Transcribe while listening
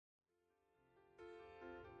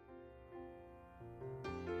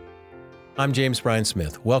I'm James Bryan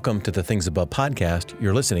Smith. Welcome to the Things Above podcast.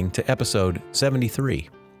 You're listening to episode 73.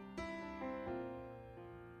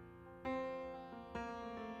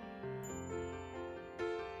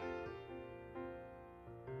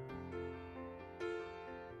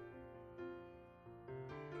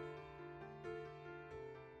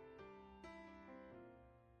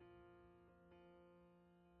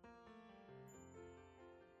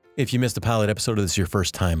 If you missed the pilot episode or this is your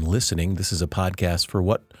first time listening, this is a podcast for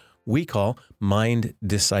what we call mind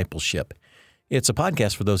discipleship. It's a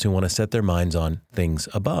podcast for those who want to set their minds on things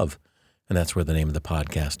above. And that's where the name of the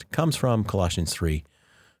podcast comes from, Colossians 3,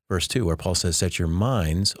 verse 2, where Paul says, set your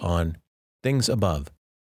minds on things above.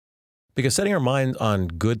 Because setting our mind on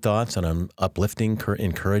good thoughts and on uplifting,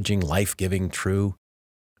 encouraging, life-giving, true,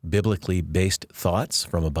 biblically based thoughts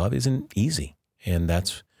from above isn't easy. And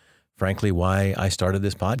that's frankly why I started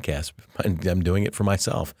this podcast. I'm doing it for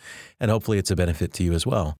myself. And hopefully it's a benefit to you as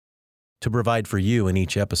well. To provide for you in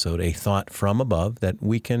each episode a thought from above that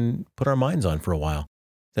we can put our minds on for a while,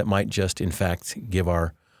 that might just, in fact, give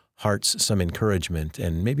our hearts some encouragement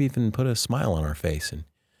and maybe even put a smile on our face and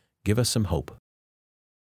give us some hope.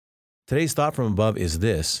 Today's thought from above is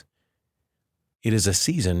this: it is a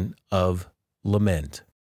season of lament.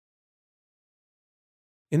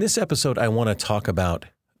 In this episode, I want to talk about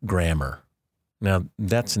grammar. Now,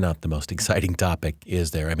 that's not the most exciting topic, is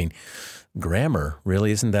there? I mean, grammar, really,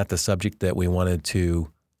 isn't that the subject that we wanted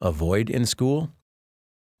to avoid in school?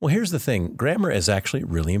 Well, here's the thing. Grammar is actually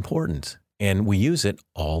really important, and we use it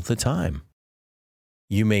all the time.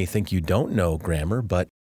 You may think you don't know grammar, but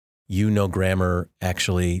you know grammar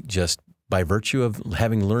actually just by virtue of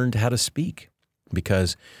having learned how to speak,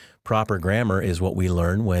 because proper grammar is what we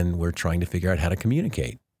learn when we're trying to figure out how to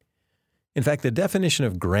communicate. In fact, the definition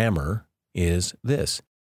of grammar is this: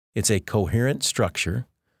 it's a coherent structure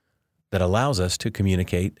that allows us to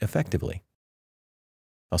communicate effectively.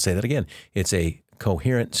 I'll say that again. It's a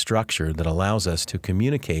coherent structure that allows us to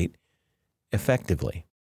communicate effectively.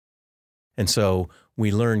 And so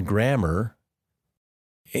we learn grammar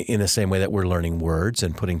in the same way that we're learning words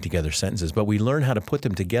and putting together sentences, but we learn how to put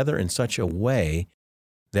them together in such a way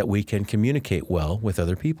that we can communicate well with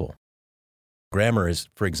other people. Grammar is,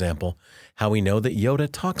 for example, how we know that Yoda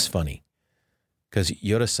talks funny. Because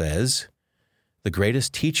Yoda says, the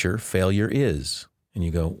greatest teacher failure is. And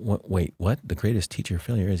you go, wait, what? The greatest teacher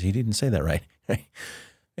failure is? He didn't say that right.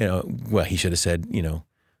 Well, he should have said,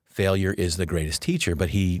 failure is the greatest teacher. But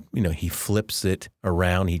he flips it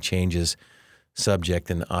around. He changes subject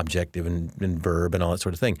and objective and verb and all that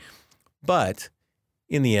sort of thing. But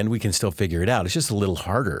in the end, we can still figure it out. It's just a little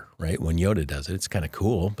harder, right? When Yoda does it, it's kind of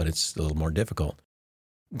cool, but it's a little more difficult.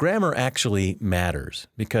 Grammar actually matters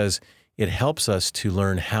because it helps us to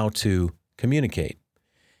learn how to communicate.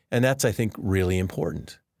 And that's, I think, really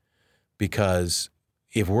important, because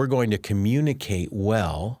if we're going to communicate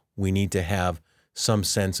well, we need to have some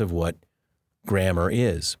sense of what grammar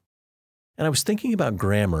is. And I was thinking about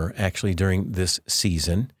grammar actually during this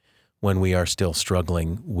season when we are still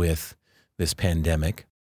struggling with this pandemic,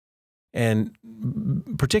 and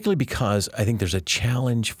particularly because I think there's a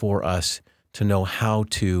challenge for us to know how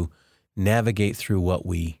to navigate through what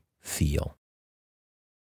we feel.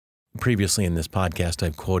 Previously in this podcast,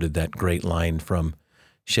 I've quoted that great line from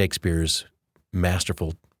Shakespeare's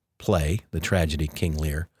masterful play, the tragedy King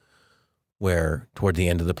Lear, where toward the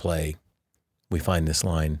end of the play, we find this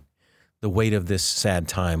line: "The weight of this sad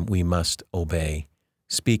time we must obey.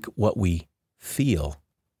 Speak what we feel,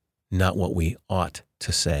 not what we ought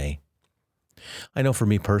to say." I know for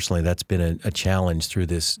me personally, that's been a challenge through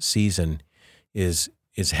this season, is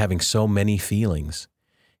having so many feelings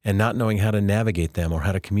and not knowing how to navigate them or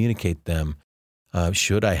how to communicate them.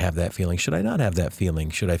 Should I have that feeling? Should I not have that feeling?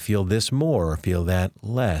 Should I feel this more or feel that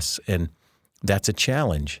less? And that's a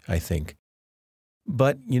challenge, I think.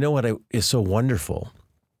 But you know what is so wonderful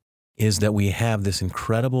is that we have this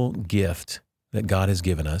incredible gift that God has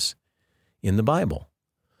given us in the Bible,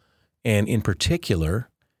 and in particular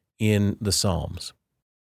in the Psalms.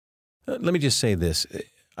 Let me just say this.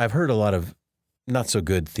 I've heard a lot of not so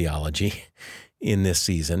good theology in this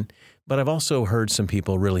season, but I've also heard some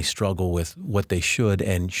people really struggle with what they should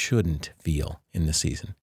and shouldn't feel in this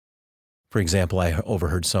season. For example, I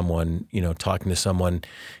overheard someone, talking to someone,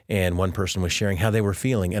 and one person was sharing how they were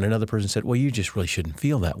feeling, and another person said, well, you just really shouldn't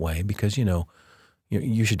feel that way because,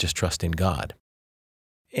 you should just trust in God.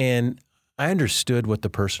 And I understood what the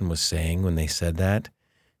person was saying when they said that.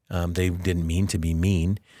 They didn't mean to be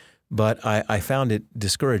mean, but I found it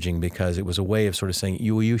discouraging because it was a way of sort of saying,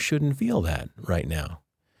 you shouldn't feel that right now.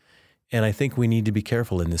 And I think we need to be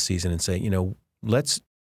careful in this season and say, let's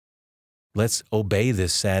Let's obey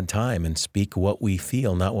this sad time and speak what we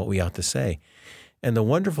feel, not what we ought to say. And the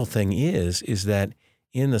wonderful thing is that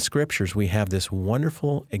in the scriptures, we have this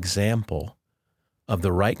wonderful example of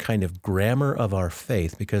the right kind of grammar of our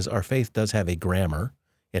faith, because our faith does have a grammar.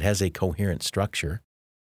 It has a coherent structure.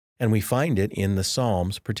 And we find it in the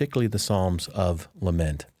Psalms, particularly the Psalms of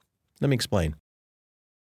lament. Let me explain.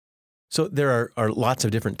 So there are lots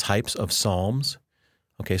of different types of Psalms.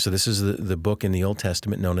 Okay, so this is the book in the Old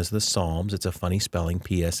Testament known as the Psalms. It's a funny spelling,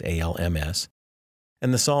 Psalms.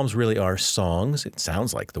 And the Psalms really are songs. It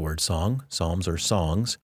sounds like the word song. Psalms are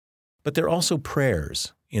songs. But they're also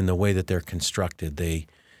prayers in the way that they're constructed.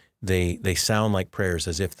 They sound like prayers,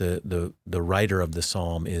 as if the writer of the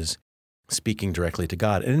psalm is speaking directly to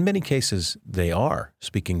God. And in many cases, they are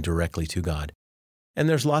speaking directly to God. And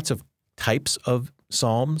there's lots of types of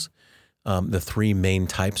psalms. The three main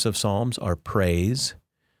types of psalms are praise,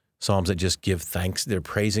 psalms that just give thanks. They're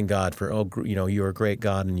praising God for, you're a great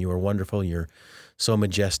God and you are wonderful. You're so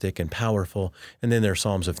majestic and powerful. And then there are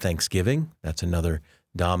psalms of thanksgiving. That's another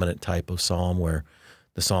dominant type of psalm where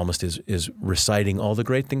the psalmist is reciting all the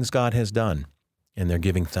great things God has done, and they're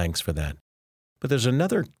giving thanks for that. But there's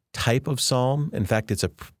another type of psalm. In fact, it's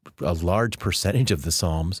a large percentage of the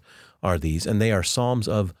psalms are these, and they are psalms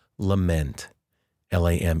of lament,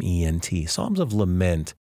 Lament. Psalms of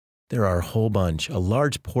lament, there are a whole bunch. A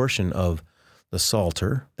large portion of the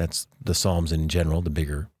Psalter, that's the Psalms in general, the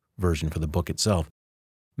bigger version for the book itself,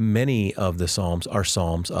 many of the Psalms are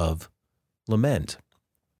psalms of lament.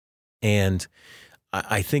 And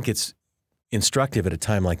I think it's instructive at a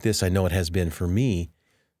time like this, I know it has been for me,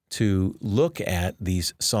 to look at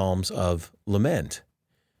these psalms of lament,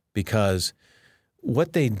 because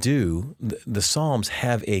what they do, the psalms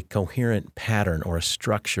have a coherent pattern or a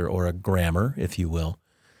structure or a grammar, if you will,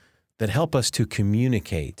 that help us to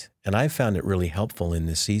communicate. And I found it really helpful in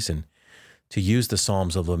this season to use the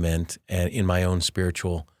psalms of lament in my own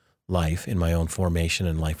spiritual life, in my own formation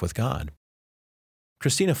and life with God.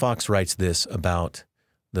 Christina Fox writes this about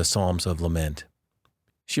the Psalms of Lament.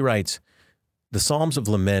 She writes, "The Psalms of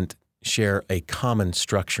Lament share a common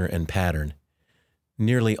structure and pattern.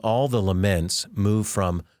 Nearly all the laments move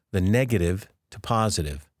from the negative to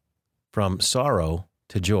positive, from sorrow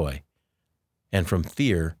to joy, and from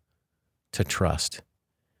fear to trust.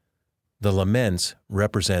 The laments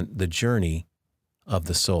represent the journey of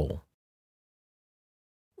the soul."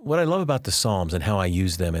 What I love about the Psalms and how I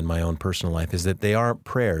use them in my own personal life is that they are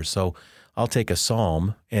prayers. So I'll take a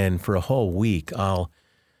psalm, and for a whole week, I'll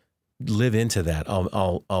live into that.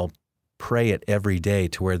 I'll pray it every day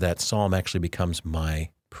to where that psalm actually becomes my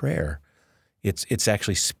prayer. It's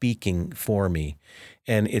actually speaking for me,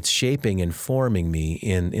 and it's shaping and forming me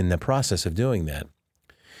in the process of doing that.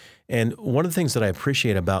 And one of the things that I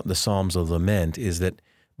appreciate about the Psalms of Lament is that,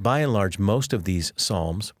 by and large, most of these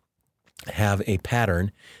psalms have a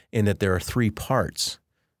pattern in that there are three parts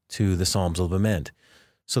to the Psalms of Lament.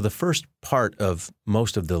 So the first part of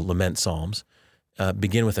most of the lament psalms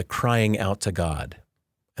begin with a crying out to God.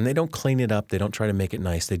 And they don't clean it up. They don't try to make it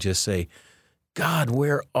nice. They just say, "God,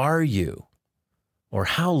 where are you?" Or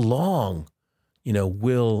 "How long,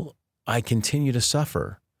 will I continue to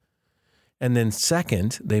suffer?" And then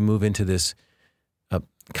second, they move into this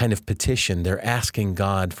kind of petition. They're asking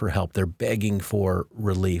God for help. They're begging for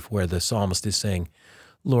relief, where the psalmist is saying,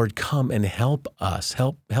 "Lord, come and help us.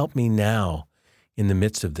 Help me now in the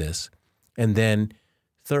midst of this." And then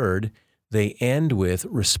third, they end with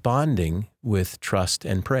responding with trust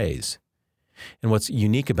and praise. And what's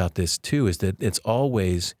unique about this too is that it's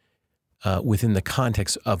always within the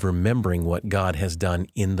context of remembering what God has done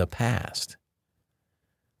in the past.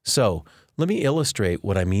 So let me illustrate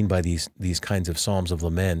what I mean by these kinds of Psalms of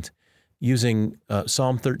Lament using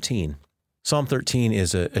Psalm 13. Psalm 13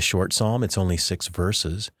 is a short psalm. It's only 6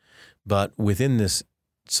 verses. But within this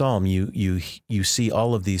psalm, you see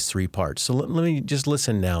all of these three parts. So let me just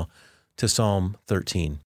listen now to Psalm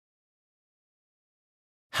 13.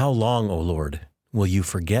 "How long, O Lord, will you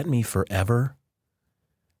forget me forever?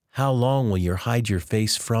 How long will you hide your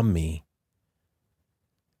face from me?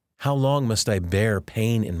 How long must I bear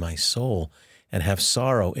pain in my soul and have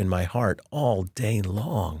sorrow in my heart all day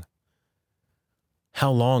long?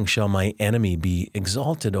 How long shall my enemy be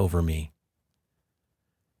exalted over me?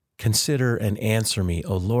 Consider and answer me,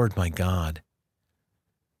 O Lord my God.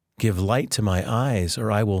 Give light to my eyes,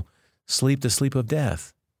 or I will sleep the sleep of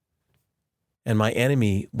death. And my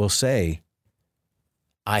enemy will say,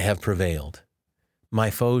 I have prevailed.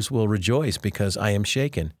 My foes will rejoice because I am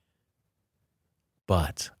shaken.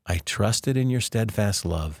 But I trusted in your steadfast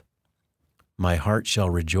love. My heart shall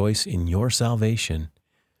rejoice in your salvation.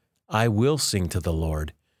 I will sing to the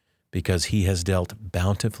Lord, because he has dealt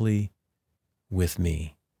bountifully with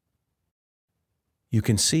me. You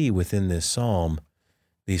can see within this psalm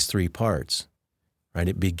these three parts, right?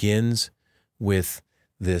 It begins with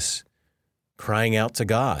this crying out to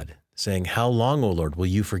God, saying, "How long, O Lord, will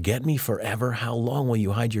you forget me forever? How long will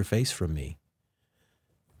you hide your face from me?"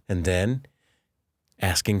 And then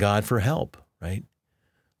asking God for help, right?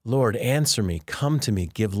 "Lord, answer me, come to me,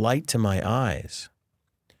 give light to my eyes."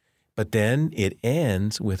 But then it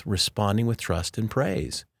ends with responding with trust and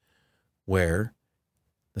praise, where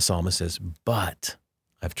the psalmist says, "But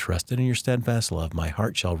I've trusted in your steadfast love. My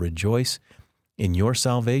heart shall rejoice in your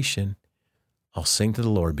salvation. I'll sing to the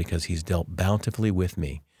Lord because he's dealt bountifully with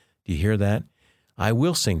me." Do you hear that? I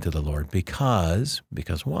will sing to the Lord because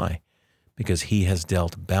why? Because he has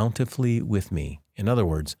dealt bountifully with me. In other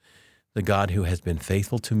words, the God who has been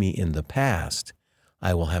faithful to me in the past,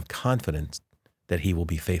 I will have confidence that he will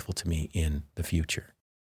be faithful to me in the future.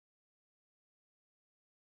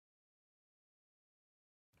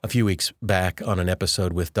 A few weeks back on an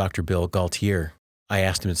episode with Dr. Bill Gaultiere, I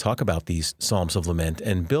asked him to talk about these Psalms of Lament,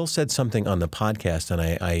 and Bill said something on the podcast, and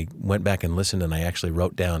I went back and listened, and I actually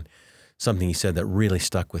wrote down something he said that really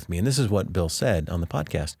stuck with me. And this is what Bill said on the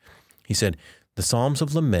podcast. He said, "The Psalms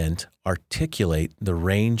of Lament articulate the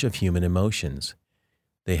range of human emotions.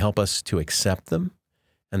 They help us to accept them,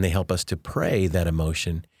 and they help us to pray that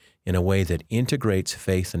emotion in a way that integrates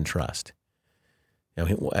faith and trust." Now,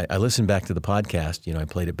 I listened back to the podcast, I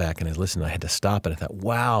played it back and I listened, I had to stop it. I thought,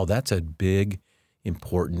 wow, that's a big,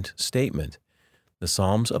 important statement. The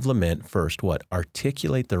Psalms of Lament first,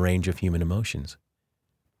 articulate the range of human emotions.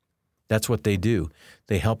 That's what they do.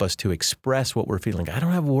 They help us to express what we're feeling. I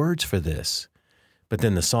don't have words for this. But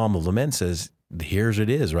then the Psalm of Lament says, here's it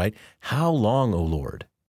is, right? How long, O Lord?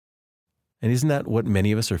 And isn't that what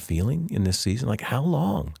many of us are feeling in this season? Like, how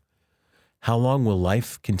long? How long will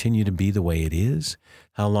life continue to be the way it is?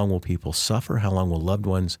 How long will people suffer? How long will loved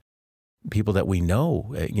ones, people that we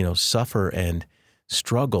know, suffer and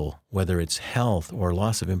struggle, whether it's health or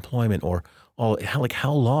loss of employment or all?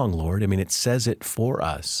 How long, Lord? I mean, it says it for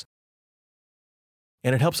us.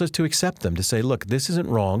 And it helps us to accept them, to say, look, this isn't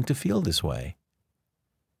wrong to feel this way.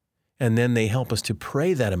 And then they help us to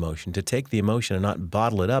pray that emotion, to take the emotion and not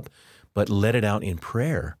bottle it up, but let it out in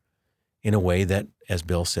prayer in a way that, as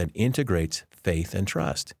Bill said, integrates faith and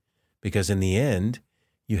trust. Because in the end,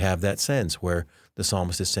 you have that sense where the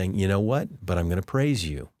psalmist is saying, you know what, but I'm going to praise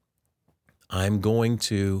you. I'm going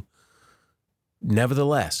to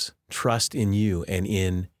nevertheless trust in you and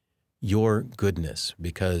in your goodness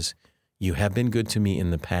because you have been good to me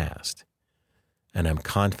in the past. And I'm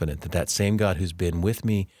confident that that same God who's been with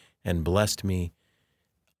me and blessed me,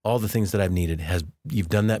 all the things that I've needed, you've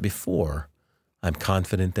done that before. I'm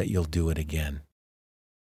confident that you'll do it again.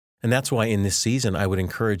 And that's why in this season, I would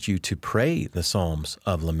encourage you to pray the Psalms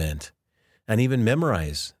of Lament and even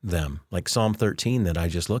memorize them, like Psalm 13 that I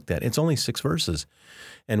just looked at. It's only 6 verses.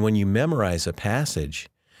 And when you memorize a passage,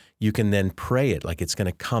 you can then pray it like it's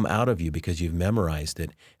going to come out of you because you've memorized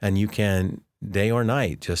it. And you can, day or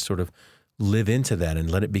night, just sort of live into that and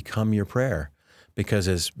let it become your prayer. Because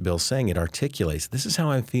as Bill's saying, it articulates, this is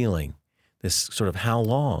how I'm feeling, this sort of how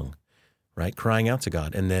long, right? Crying out to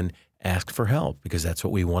God, and then ask for help because that's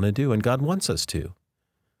what we want to do. And God wants us to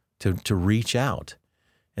reach out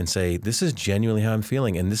and say, this is genuinely how I'm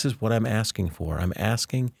feeling. And this is what I'm asking for. I'm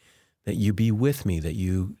asking that you be with me, that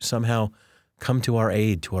you somehow come to our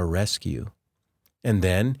aid, to our rescue. And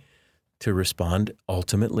then to respond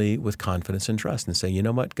ultimately with confidence and trust and say, you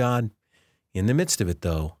know what, God, in the midst of it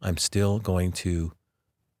though, I'm still going to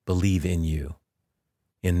believe in you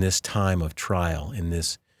in this time of trial, in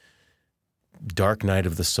this dark night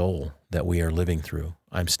of the soul that we are living through.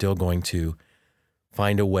 I'm still going to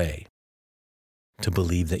find a way to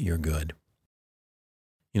believe that you're good.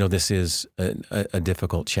 This is a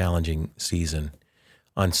difficult, challenging season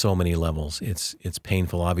on so many levels. It's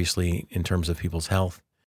painful, obviously, in terms of people's health.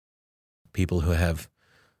 People who have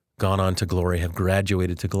gone on to glory have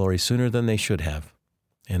graduated to glory sooner than they should have.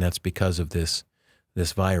 And that's because of this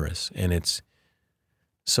virus. And it's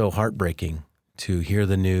so heartbreaking to hear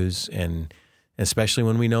the news, and especially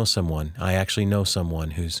when we know someone. I actually know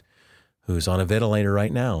someone who's on a ventilator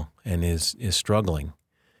right now and is struggling.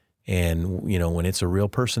 And, when it's a real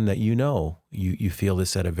person that you feel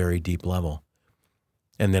this at a very deep level.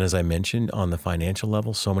 And then, as I mentioned, on the financial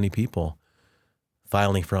level, so many people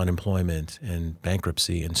filing for unemployment and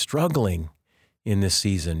bankruptcy and struggling in this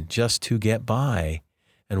season just to get by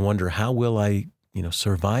and wonder, how will I,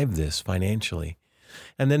 survive this financially?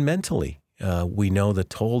 And then mentally, we know the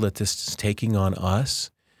toll that this is taking on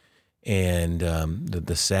us and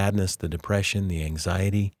the sadness, the depression, the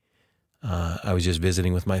anxiety. I was just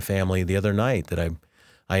visiting with my family the other night that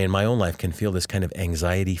I in my own life can feel this kind of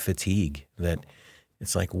anxiety fatigue that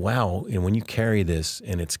it's like, wow. And when you carry this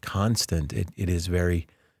and it's constant, it is very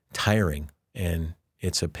tiring, and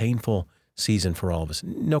it's a painful season for all of us.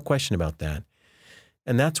 No question about that.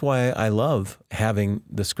 And that's why I love having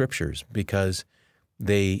the scriptures, because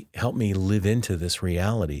they help me live into this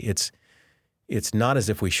reality. It's not as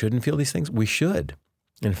if we shouldn't feel these things. We should.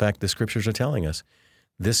 In fact, the scriptures are telling us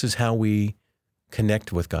this is how we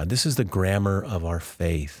connect with God. This is the grammar of our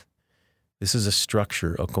faith. This is a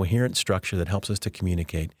structure, a coherent structure that helps us to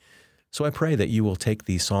communicate. So I pray that you will take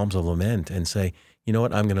these Psalms of Lament and say, you know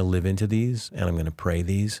what, I'm going to live into these, and I'm going to pray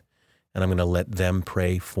these, and I'm going to let them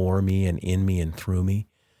pray for me and in me and through me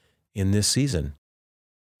in this season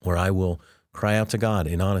where I will cry out to God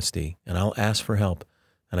in honesty, and I'll ask for help,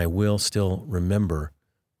 and I will still remember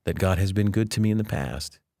that God has been good to me in the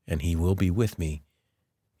past, and He will be with me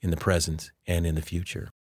in the present and in the future.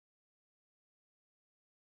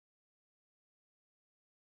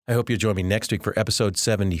 I hope you'll join me next week for episode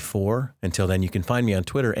 74. Until then, you can find me on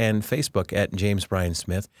Twitter and Facebook at James Bryan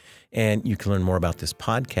Smith, and you can learn more about this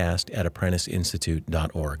podcast at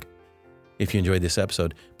apprenticeinstitute.org. If you enjoyed this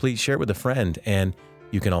episode, please share it with a friend, and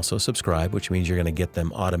you can also subscribe, which means you're going to get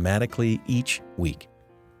them automatically each week.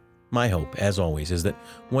 My hope, as always, is that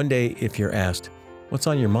one day if you're asked, what's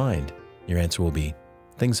on your mind? Your answer will be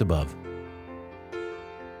things above.